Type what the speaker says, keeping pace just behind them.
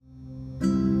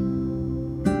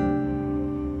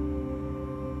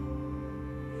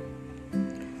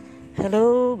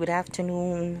Hello, good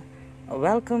afternoon.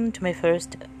 Welcome to my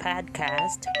first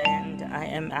podcast, and I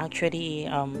am actually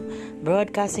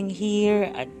broadcasting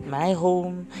here at my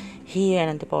home here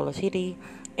in Antipolo City.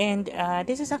 And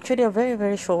this is actually a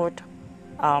very short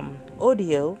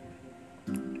audio,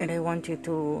 and I want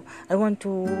to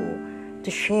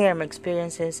share my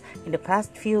experiences in the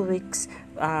past few weeks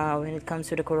when it comes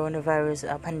to the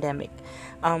coronavirus pandemic.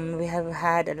 We have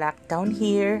had a lockdown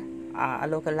here, a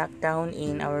local lockdown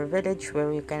in our village where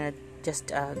we cannot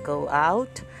just go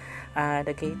out.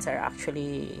 The gates are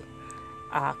actually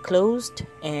closed,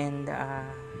 and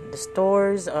the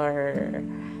stores are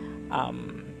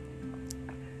um,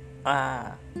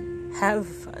 uh,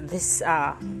 have this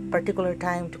particular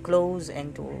time to close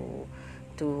and to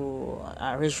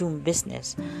resume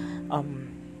business.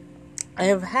 Um, I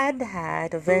have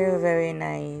had a very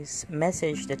nice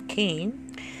message that came,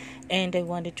 and I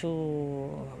wanted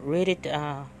to read it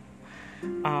to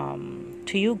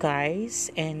you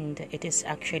guys. And it is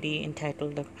actually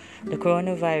entitled "The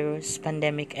Coronavirus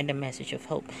Pandemic and the Message of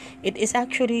Hope." It is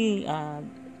actually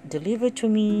delivered to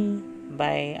me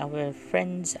by our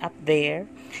friends up there,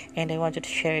 and I wanted to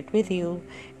share it with you.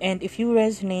 And if you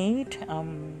resonate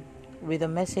with the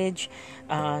message,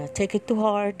 take it to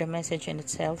heart, the message in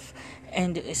itself,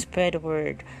 and spread the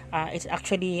word. It's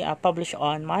actually published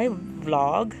on my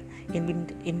vlog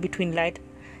in between light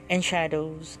and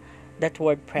shadows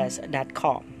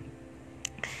wordpress.com.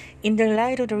 In the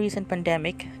light of the recent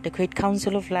pandemic, the Great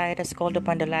Council of Light has called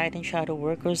upon the light and shadow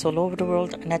workers all over the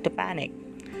world not to panic,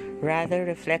 rather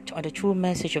reflect on the true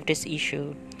message of this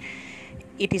issue.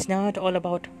 It is not all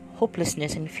about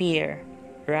hopelessness and fear.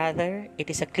 Rather, it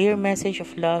is a clear message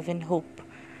of love and hope.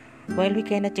 While we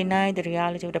cannot deny the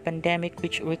reality of the pandemic,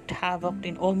 which wreaked havoc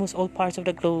in almost all parts of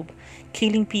the globe,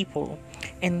 killing people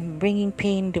and bringing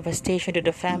pain and devastation to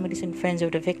the families and friends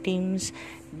of the victims,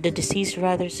 the disease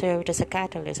rather served as a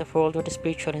catalyst of worldwide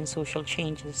spiritual and social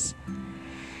changes.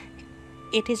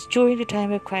 It is during the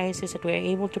time of crisis that we are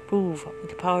able to prove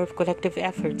the power of collective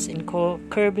efforts in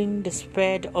curbing the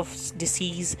spread of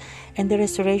disease and the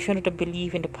restoration of the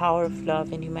belief in the power of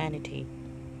love and humanity.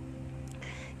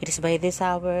 It is by this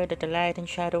hour that the light and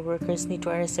shadow workers need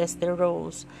to assess their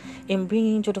roles in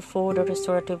bringing to the fore the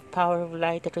restorative power of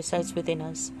light that resides within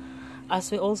us,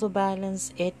 as we also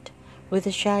balance it with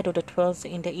the shadow that dwells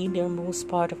in the innermost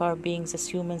part of our beings as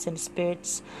humans and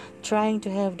spirits, trying to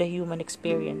have the human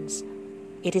experience.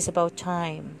 It is about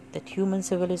time that human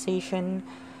civilization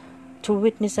to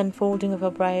witness the unfolding of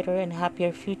a brighter and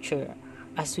happier future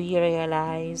as we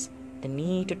realize the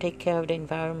need to take care of the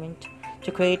environment,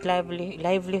 to create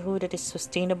livelihood that is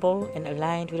sustainable and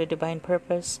aligned with a divine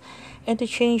purpose, and to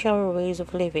change our ways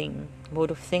of living,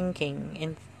 mode of thinking,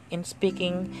 and in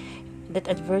speaking that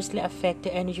adversely affect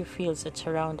the energy fields that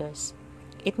surround us.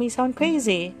 It may sound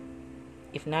crazy,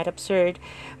 if not absurd,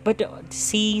 but the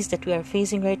disease that we are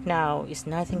facing right now is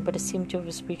nothing but a symptom of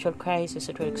a spiritual crisis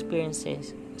that we're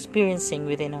experiencing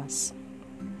within us.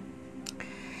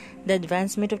 The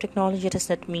advancement of technology does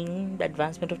not mean the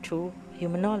advancement of true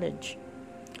human knowledge.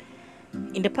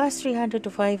 In the past 300 to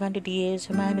 500 years,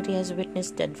 humanity has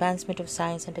witnessed the advancement of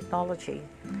science and technology.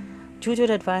 Due to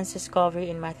the advanced discovery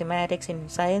in mathematics and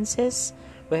sciences,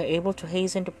 we are able to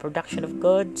hasten the production of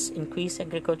goods, increase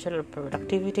agricultural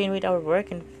productivity, and with our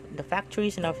work in the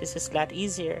factories and offices a lot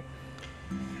easier.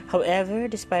 However,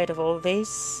 despite of all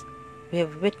this, we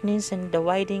have witnessed the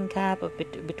widening gap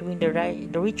between the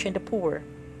rich and the poor.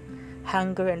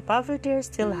 Hunger and poverty are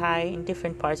still high in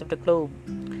different parts of the globe.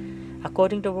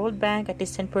 According to the World Bank, at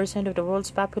least 10% of the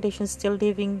world's population is still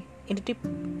living in deep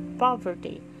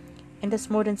poverty, and that's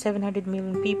more than 700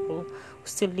 million people who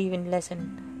still live in less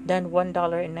than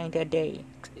 $1.90 a day.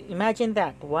 Imagine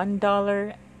that,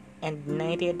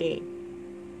 $1.90 a day.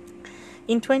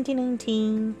 In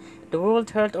 2019, the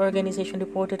World Health Organization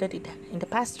reported that in the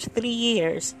past 3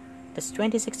 years, that's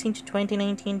 2016 to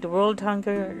 2019, the world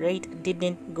hunger rate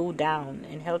didn't go down,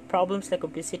 and health problems like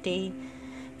obesity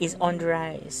is on the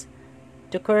rise.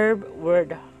 To curb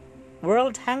world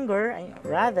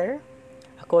hunger,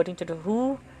 according to the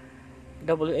WHO,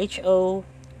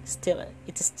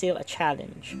 it is still a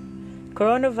challenge.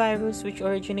 Coronavirus, which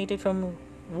originated from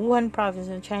Wuhan province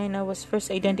in China, was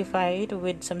first identified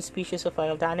with some species of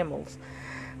wild animals.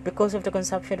 Because of the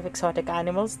consumption of exotic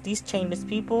animals, these chainless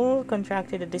people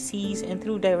contracted the disease, and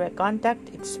through direct contact,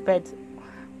 it spread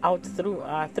out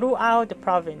throughout the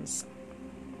province.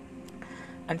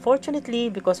 Unfortunately,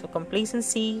 because of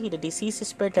complacency, the disease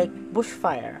spread like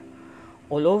bushfire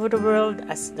all over the world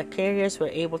as the carriers were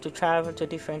able to travel to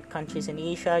different countries in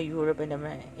Asia, Europe, and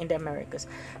in the Americas.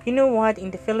 You know what?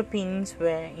 In the Philippines,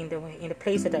 where in the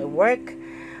place that I work,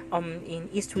 in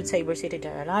Eastwood Cyber City,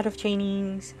 there are a lot of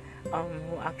Chinese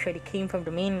who actually came from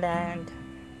the mainland.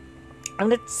 I'm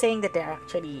not saying that they're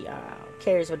actually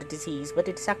carriers of the disease, but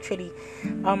it's actually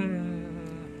a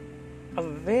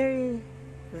very,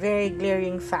 very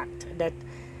glaring fact that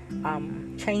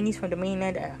Chinese from the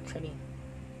mainland are actually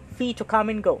free to come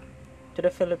and go to the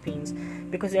Philippines,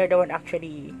 because they're the one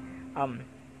actually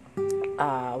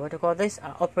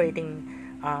operating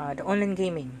the online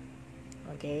gaming.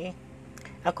 Okay,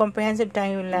 a comprehensive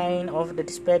timeline of the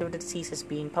spread of the disease has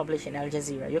been published in Al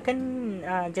Jazeera. You can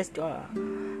just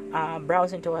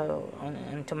browse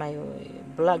into my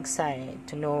blog site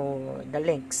to know the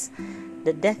links.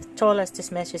 The death toll, as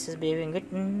this message is being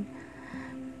written,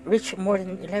 reached more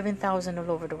than 11,000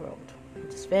 all over the world.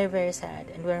 It's very, very sad,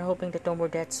 and we're hoping that no more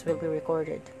deaths will be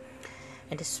recorded,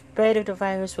 and the spread of the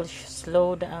virus will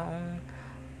slow down,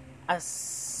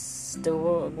 as the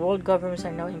world governments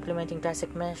are now implementing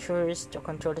drastic measures to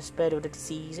control the spread of the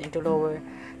disease and to lower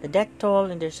the death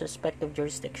toll in their respective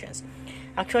jurisdictions.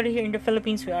 Actually, here in the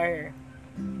Philippines, we are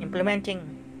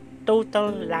implementing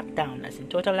total lockdown, as in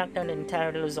total lockdown in the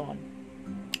entire Luzon.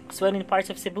 As well in parts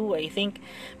of Cebu, I think,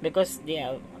 because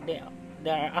there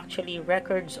are actually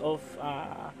records of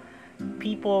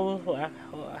people who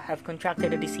have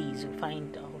contracted the disease, who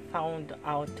found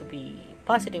out to be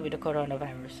positive with the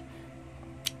coronavirus.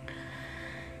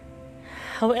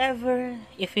 However,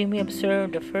 if we may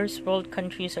observe, the first world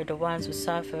countries are the ones who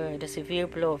suffer the severe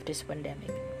blow of this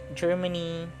pandemic.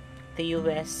 Germany, the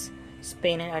US,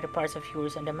 Spain, and other parts of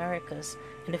Europe and Americas,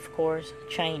 and of course,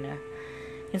 China.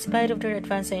 In spite of their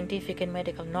advanced scientific and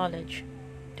medical knowledge,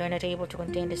 they are not able to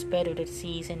contain the spread of the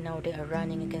disease, and now they are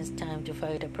running against time to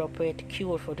find appropriate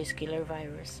cure for this killer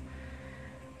virus.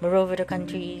 Moreover, the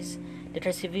countries that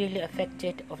are severely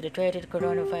affected of the dreaded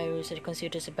coronavirus are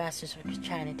considered as bastions of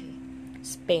Christianity.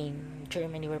 Spain,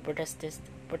 Germany, where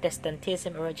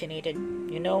Protestantism originated,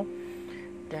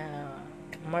 the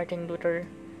Martin Luther.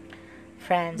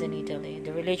 France and Italy,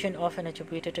 the religion often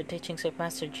attributed to teachings of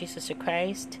Master Jesus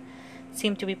Christ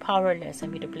seemed to be powerless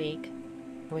amid the plague.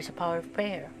 Where's the power of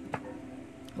prayer?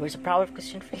 Where's the power of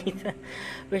Christian faith?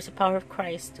 Where's the power of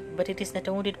Christ? But it is not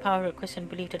only the power of Christian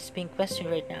belief that is being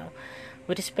questioned right now.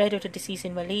 With the spread of the disease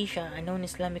in Malaysia, a known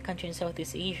Islamic country in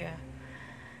Southeast Asia,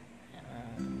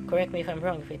 correct me if I'm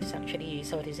wrong, if it is actually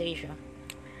Southeast Asia,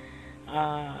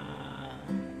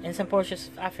 in some portions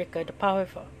of Africa, the power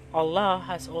of Allah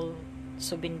has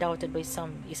also been doubted by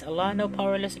some. Is Allah now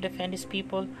powerless to defend His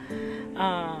people,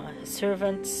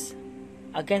 servants,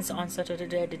 against the onset of the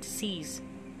dreaded disease?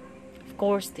 Of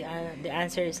course, the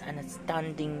answer is an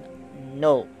astounding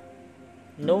no.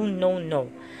 No.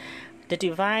 The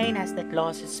divine has not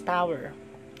lost its power.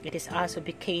 It is us who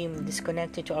became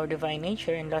disconnected to our divine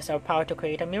nature and lost our power to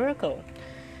create a miracle.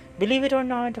 Believe it or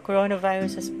not, the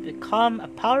coronavirus has become a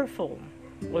powerful,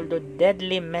 although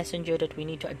deadly messenger that we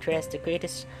need to address the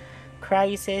greatest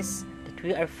crisis that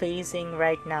we are facing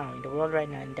right now in the world right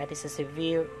now, and that is a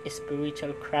severe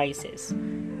spiritual crisis.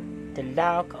 The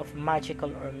lack of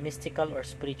magical or mystical or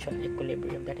spiritual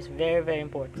equilibrium. That is very, very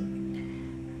important.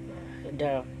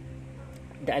 The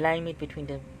alignment between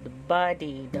the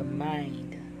body, the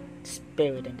mind, the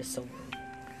spirit, and the soul.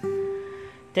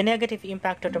 The negative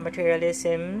impact of the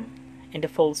materialism and the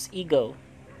false ego.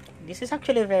 This is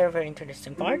actually a very, very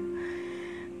interesting part.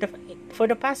 For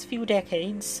the past few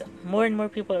decades, more and more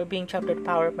people are being trapped by the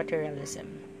power of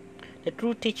materialism. The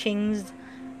true teachings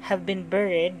have been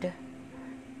buried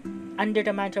under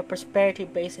the mantra of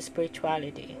prosperity-based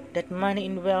spirituality, that money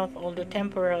and wealth, although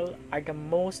temporal, are the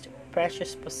most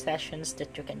precious possessions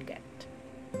that you can get,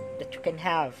 that you can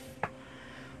have.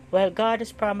 While God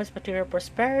has promised material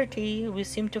prosperity, we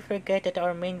seem to forget that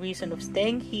our main reason of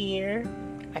staying here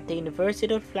at the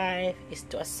University of Life is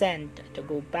to ascend, to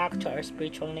go back to our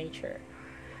spiritual nature.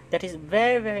 That is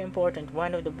very, very important.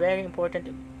 One of the very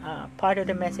important part of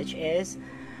the message is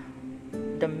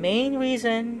the main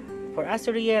reason for us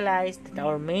to realize that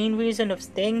our main reason of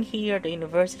staying here at the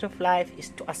University of Life is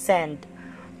to ascend,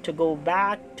 to go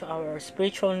back to our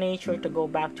spiritual nature, to go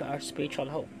back to our spiritual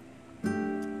home.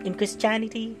 In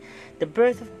Christianity, the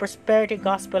birth of prosperity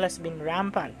gospel has been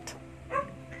rampant,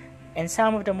 and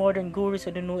some of the modern gurus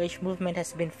of the New Age movement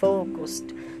has been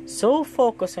focused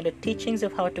on the teachings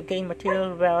of how to gain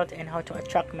material wealth and how to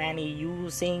attract money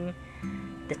using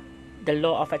the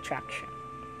law of attraction.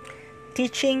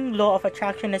 Teaching law of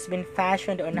attraction has been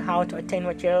fashioned on how to attain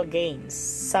material gains,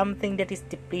 something that is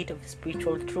depleted of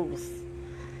spiritual truth.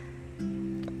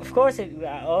 Of course, we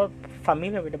are all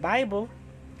familiar with the Bible.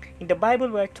 In the Bible,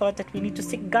 we are taught that we need to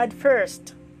seek God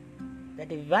first, the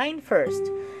divine first,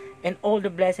 and all the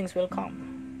blessings will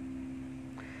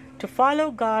come. To follow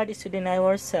God is to deny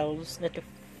ourselves.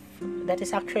 That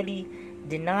is actually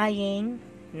denying,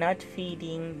 not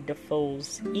feeding the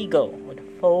false ego or the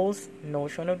false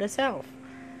notion of the self.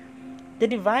 The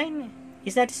divine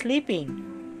is not sleeping.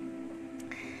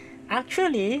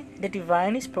 Actually, the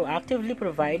divine is proactively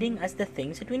providing us the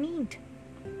things that we need.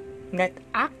 Not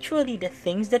actually the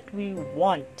things that we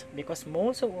want, because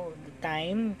most of the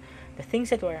time the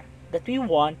things that we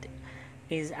want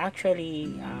is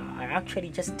actually are actually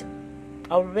just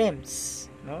our whims,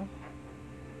 no?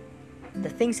 The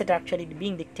things that are actually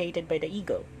being dictated by the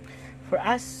ego for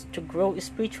us to grow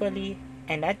spiritually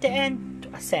and at the end to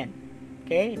ascend.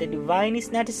 Okay, the divine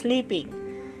is not sleeping.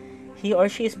 He or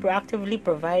she is proactively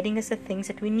providing us the things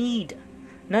that we need,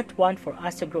 not want for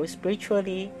us to grow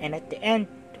spiritually and at the end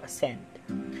to ascend.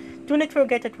 Do not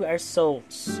forget that we are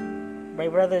souls, my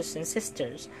brothers and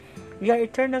sisters. We are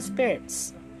eternal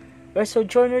spirits. We are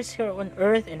sojourners here on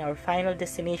earth, and our final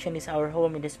destination is our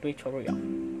home in the spiritual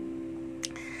realm.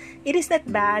 It is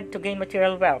not bad to gain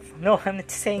material wealth. No, I'm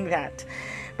not saying that.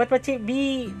 But to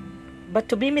be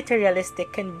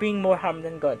materialistic can bring more harm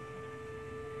than good.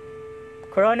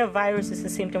 Coronavirus is a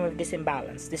symptom of this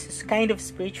imbalance. This is kind of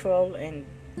spiritual and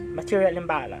material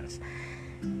imbalance.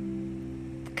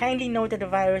 Kindly note that the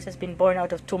virus has been born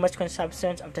out of too much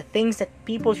consumption of the things that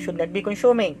people should not be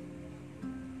consuming.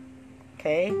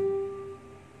 Okay?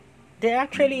 They're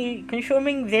actually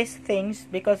consuming these things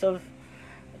because of,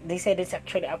 they said it's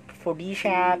actually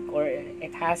aphrodisiac, or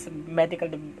it has medical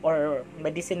or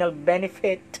medicinal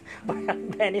benefit or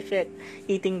benefit,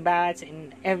 eating bats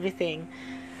and everything.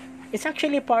 It's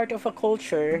actually part of a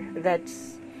culture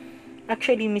that's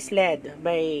actually misled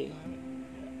by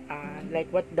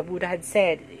like what the Buddha had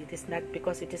said. It is not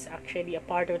because it is actually a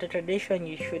part of the tradition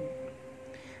you should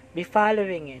be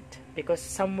following it because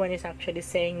someone is actually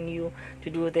saying you to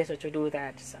do this or to do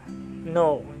that. So,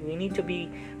 no, we need to be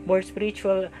more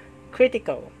spiritual,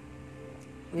 critical.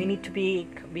 We need to be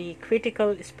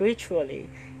critical spiritually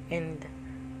and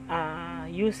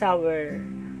use our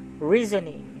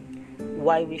reasoning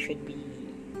why we should be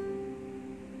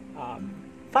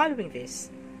following this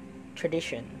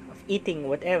tradition of eating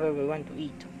whatever we want to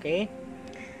eat. Okay.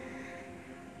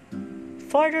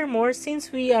 Furthermore,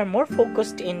 since we are more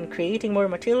focused in creating more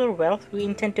material wealth, we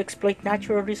intend to exploit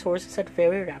natural resources at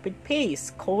very rapid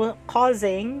pace,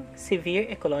 causing severe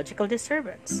ecological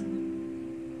disturbance.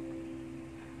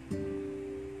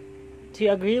 Do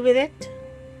you agree with it?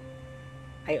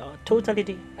 I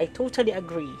totally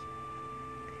agree.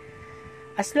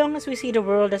 As long as we see the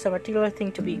world as a material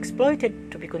thing to be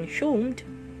exploited, to be consumed,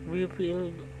 we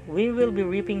will be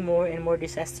reaping more and more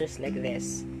disasters like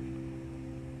this.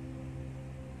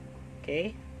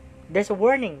 Okay? There's a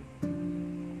warning.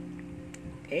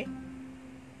 Okay?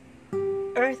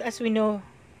 Earth, as we know,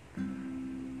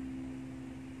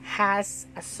 has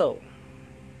a soul.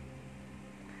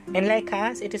 And like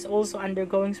us, it is also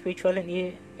undergoing spiritual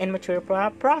and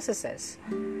material processes,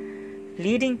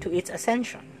 leading to its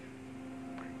ascension.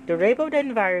 The rape of the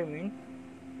environment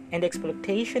and the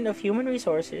exploitation of human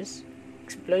resources,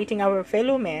 exploiting our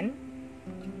fellow men,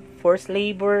 forced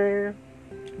labor,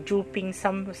 duping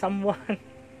someone,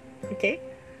 okay?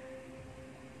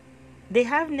 They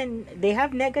have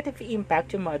negative impact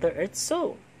to Mother Earth's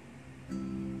soul.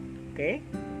 Okay?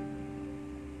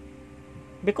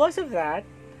 Because of that,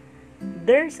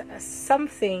 there's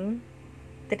something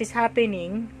that is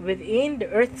happening within the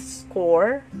Earth's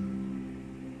core.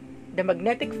 The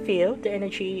magnetic field, the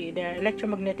energy, the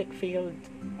electromagnetic field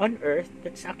on Earth,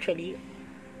 that's actually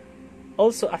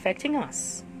also affecting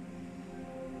us.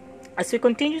 As we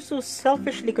continue to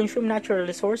selfishly consume natural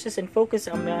resources and focus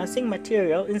on amassing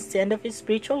material instead of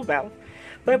spiritual wealth,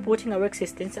 we're putting our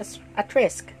existence at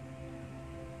risk.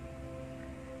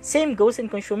 Same goes in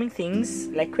consuming things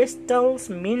like crystals,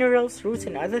 minerals, roots,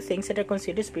 and other things that are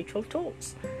considered spiritual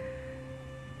tools.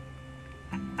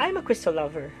 I'm a crystal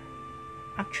lover,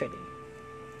 actually.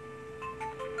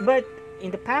 But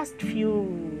in the past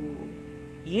few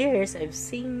years, I've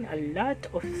seen a lot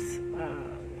of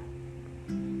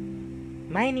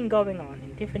mining going on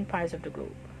in different parts of the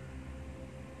globe.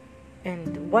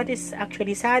 And what is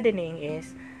actually saddening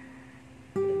is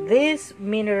these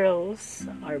minerals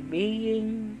are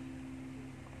being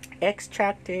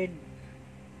extracted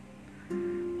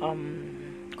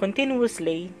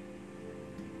continuously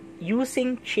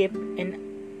using cheap and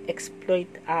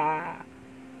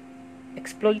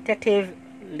exploitative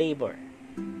labor.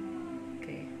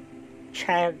 Okay,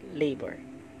 child labor.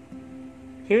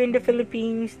 Here in the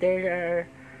Philippines, there are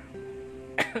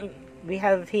we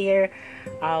have here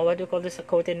what do you call this, a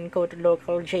quote unquote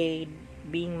local jade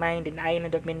being mined in the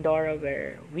island of Mindoro,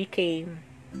 where we came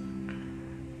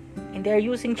and they are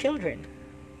using children.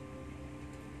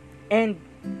 And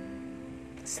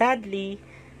sadly,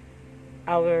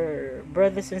 our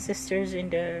brothers and sisters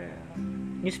in the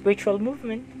new spiritual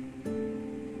movement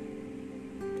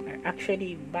are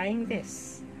actually buying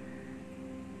this,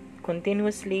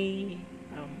 continuously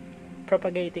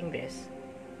propagating this.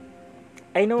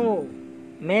 I know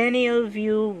many of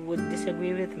you would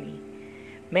disagree with me.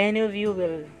 Many of you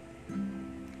will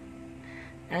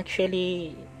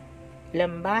actually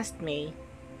lambast me,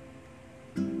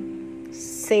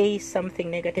 say something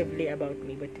negatively about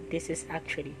me, but this is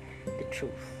actually the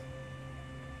truth.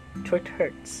 Truth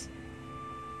hurts.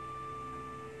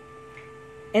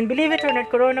 And believe it or not,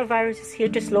 coronavirus is here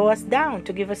to slow us down,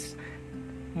 to give us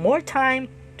more time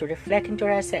to reflect and to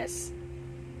assess.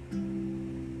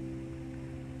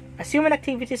 As human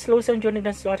activity slows down during the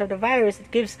onslaught of the virus, it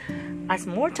gives us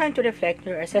more time to reflect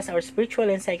and to assess our spiritual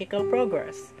and psychical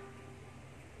progress.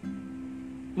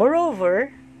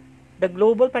 Moreover, the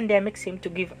global pandemic seemed to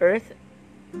give Earth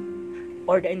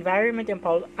or the environment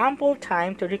ample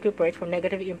time to recuperate from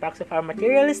negative impacts of our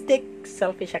materialistic,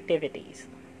 selfish activities.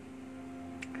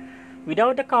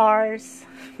 Without the cars,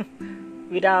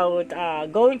 without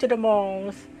going to the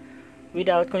malls,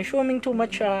 without consuming too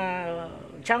much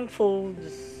junk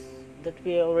foods that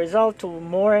will result to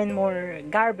more and more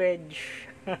garbage.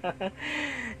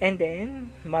 And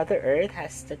then Mother Earth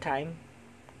has the time,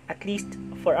 at least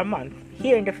for a month,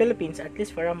 here in the Philippines, at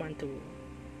least for a month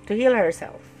to heal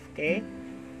herself. Okay?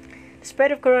 The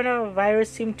spread of coronavirus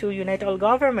seemed to unite all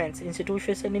governments,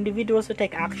 institutions, and individuals to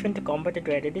take action to combat the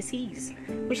dreaded disease,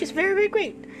 which is very, very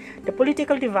great. The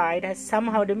political divide has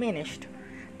somehow diminished.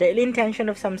 The ill intention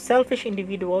of some selfish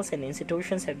individuals and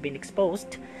institutions have been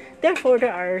exposed. Therefore,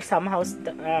 there are somehow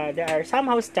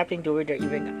stepped into their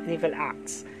evil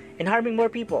acts and harming more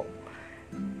people.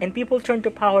 And people turn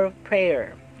to power of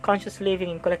prayer, conscious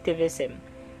living, and collectivism,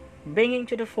 bringing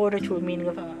to the fore the true meaning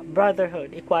of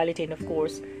brotherhood, equality, and of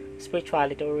course,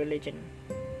 spirituality or religion.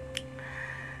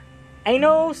 I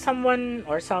know someone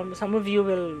or some of you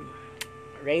will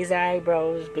raise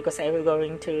eyebrows because I will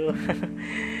going to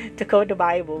to quote the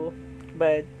Bible,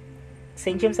 but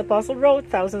St. James Apostle wrote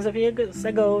thousands of years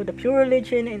ago, the pure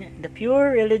religion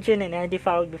and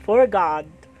undefiled before God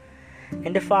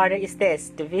and the Father is this,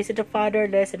 to visit the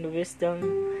fatherless and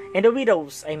the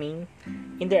widows, in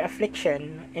their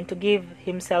affliction, and to give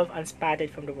himself unspotted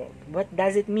from the world. What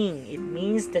does it mean? It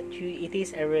means that it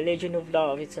is a religion of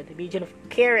love. It's a religion of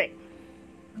caring.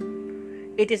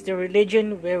 It is the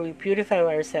religion where we purify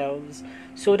ourselves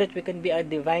so that we can be a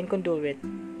divine conduit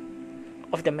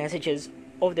of the messages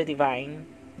of the divine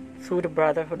through the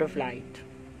brotherhood of light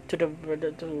to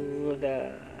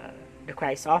the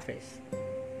Christ office.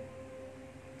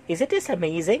 Isn't this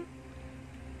amazing?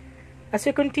 As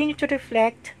we continue to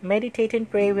reflect, meditate, and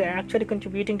pray, we are actually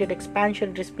contributing to the expansion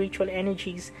of the spiritual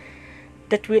energies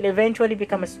that will eventually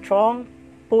become a strong,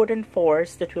 potent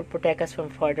force that will protect us from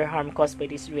further harm caused by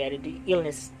this reality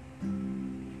illness.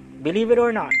 Believe it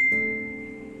or not.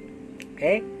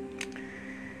 Okay?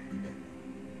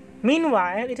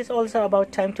 Meanwhile, it is also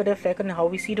about time to reflect on how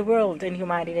we see the world and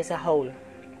humanity as a whole.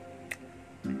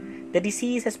 The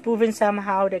disease has proven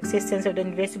somehow the existence of the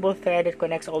invisible thread that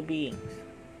connects all beings.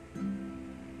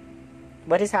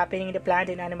 What is happening in the plant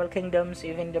and animal kingdoms,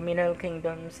 even the mineral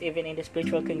kingdoms, even in the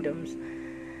spiritual kingdoms,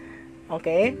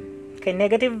 okay,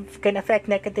 can affect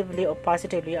negatively or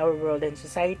positively our world and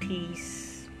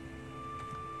societies,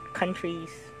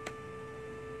 countries,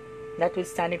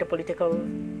 notwithstanding the political,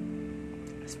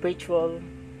 spiritual,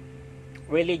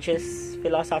 religious,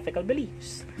 philosophical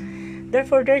beliefs.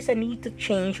 Therefore, there is a need to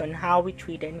change on how we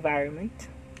treat the environment,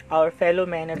 our fellow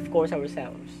men, and of course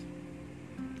ourselves.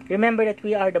 Remember that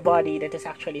we are the body that is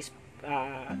actually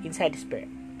inside the spirit.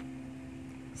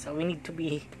 So we need to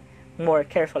be more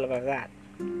careful about that.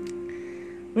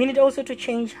 We need also to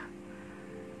change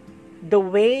the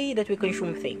way that we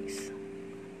consume things.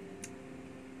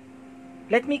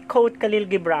 Let me quote Khalil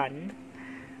Gibran,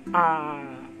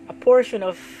 a portion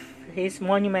of his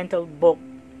monumental book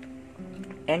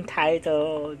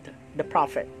entitled The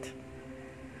Prophet.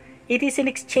 It is in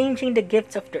exchanging the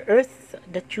gifts of the earth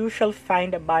that you shall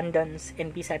find abundance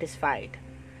and be satisfied.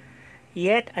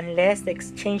 Yet unless the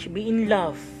exchange be in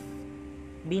love,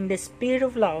 be in the spirit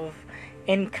of love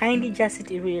and kindly justice,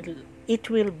 it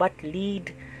will but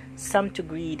lead some to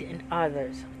greed and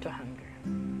others to hunger.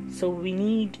 So we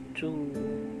need to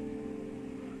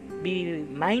be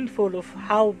mindful of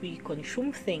how we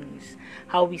consume things,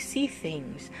 how we see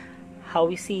things, how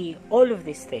we see all of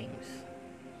these things.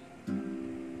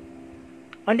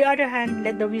 On the other hand,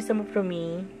 let the wisdom of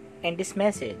me and this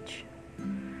message,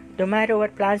 No matter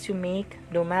what plans you make,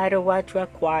 no matter what you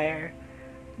acquire,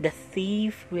 the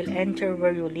thief will enter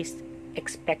where you least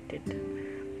expect it.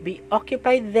 Be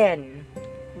occupied then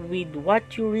with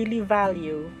what you really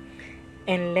value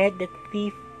and let the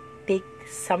thief take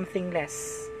something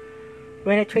less.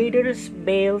 When a trader's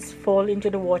bales fall into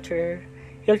the water,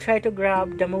 he'll try to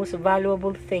grab the most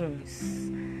valuable things.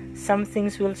 Some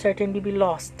things will certainly be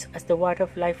lost as the water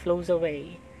of life flows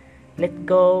away. Let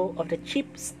go of the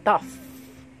cheap stuff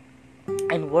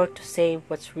and work to save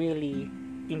what's really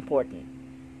important.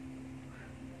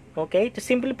 Okay, to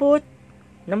simply put,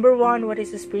 number 1, what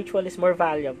is spiritual is more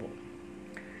valuable.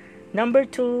 Number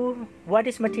 2, what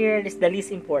is material is the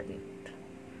least important.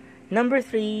 Number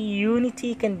 3,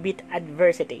 unity can beat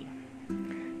adversity.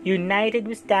 United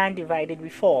we stand, divided we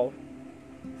fall.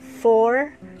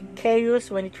 4,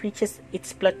 chaos when it reaches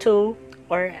its plateau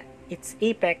or its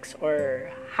apex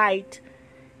or height,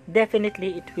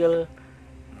 definitely it will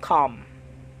come.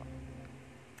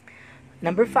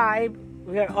 Number 5,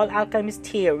 we are all alchemists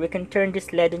here. We can turn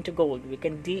this lead into gold. We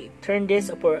can turn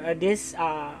this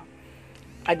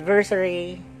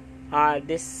adversary,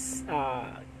 this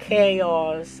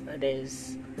chaos,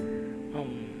 this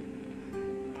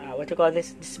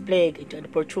this plague into an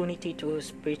opportunity to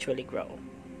spiritually grow.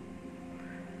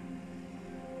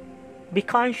 Be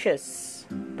conscious,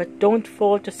 but don't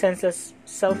fall to senseless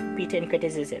self-pity and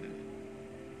criticism.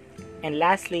 And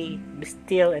lastly, be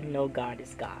still and know God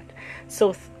is God.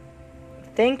 So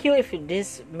thank you. If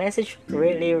this message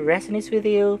really resonates with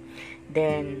you,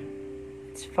 then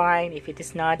it's fine. If it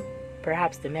is not,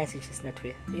 perhaps the message is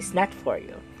not for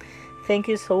you. Thank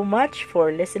you so much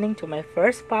for listening to my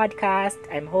first podcast.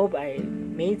 I hope I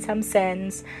made some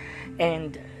sense,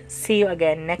 and see you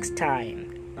again next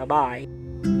time. Bye-bye.